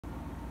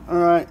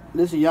Alright,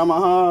 this is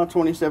Yamaha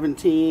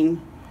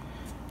 2017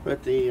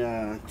 with the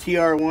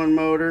TR1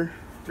 motor,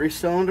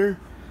 3-cylinder,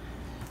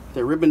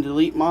 the ribbon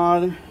delete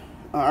mod.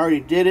 I already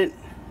did it,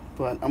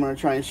 but I'm going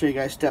to try and show you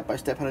guys step by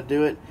step how to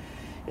do it.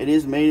 It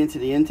is made into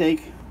the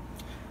intake.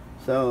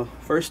 So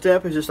first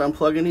step is just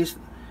unplugging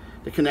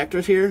the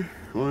connectors here.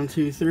 1,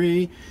 2,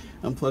 3.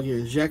 Unplug your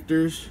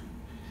injectors.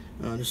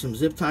 There's some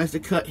zip ties to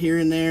cut here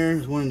and there.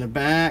 There's one in the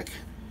back.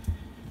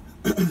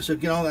 So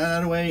get all that out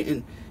of the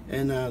way,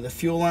 and the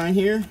fuel line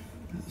here,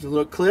 there's a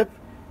little clip.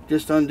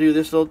 Just undo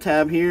this little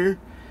tab here,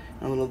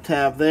 a little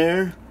tab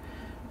there.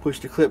 Push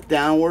the clip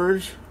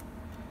downwards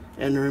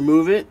and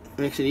remove it.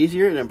 Makes it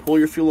easier. And then pull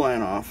your fuel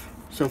line off.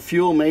 Some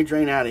fuel may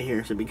drain out of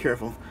here, so be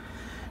careful.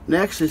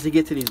 Next is to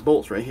get to these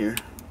bolts right here.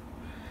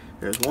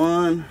 There's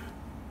 1,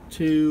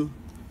 2,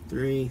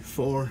 3,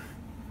 4.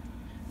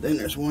 Then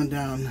there's one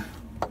down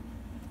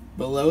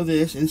below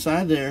this,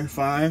 inside there,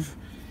 5.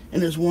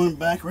 And there's one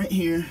back right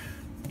here.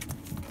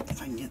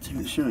 If I can get to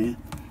and show you.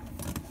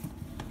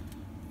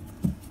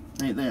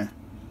 Right there.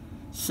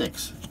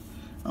 6.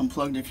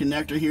 Unplug the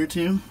connector here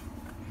too.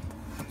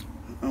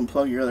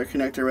 Unplug your other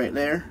connector right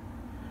there.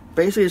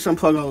 Basically just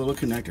unplug all the little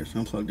connectors.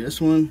 Unplug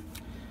this one.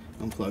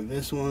 Unplug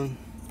this one.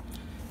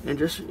 And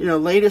just,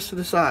 lay this to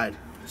the side.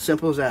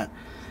 Simple as that.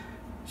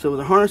 So with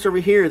the harness over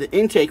here, the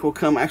intake will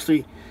come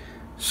actually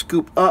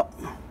scoop up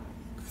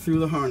through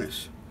the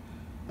harness.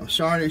 I'm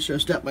sorry I didn't show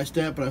step by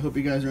step, but I hope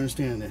you guys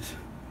understand this.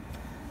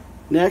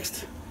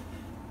 Next,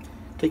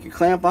 take your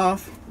clamp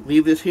off,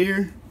 leave this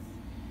here,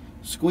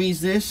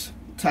 squeeze this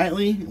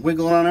tightly,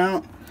 wiggle it on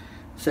out,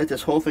 set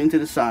this whole thing to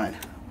the side.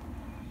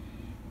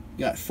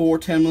 Got 4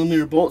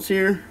 10mm bolts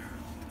here,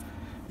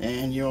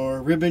 and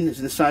your ribbon is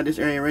inside this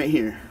area right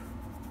here.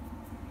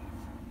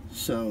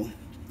 So,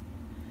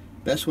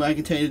 best way I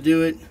can tell you to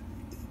do it,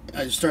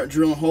 I just start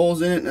drilling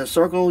holes in it in a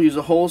circle. Use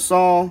a hole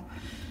saw,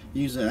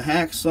 use a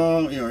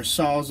hacksaw, or a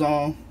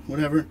sawzall,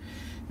 whatever,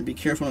 and be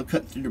careful to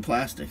cut through the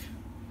plastic.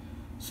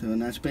 So,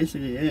 and that's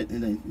basically it.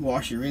 And then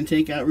wash your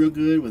intake out real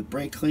good with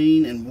brake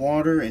clean and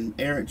water, and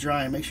air it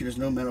dry, and make sure there's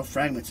no metal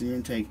fragments in your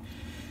intake.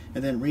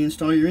 And then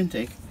reinstall your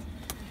intake.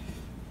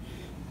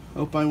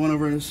 Hope I went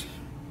over this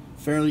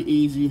fairly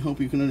easy. Hope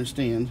you can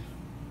understand.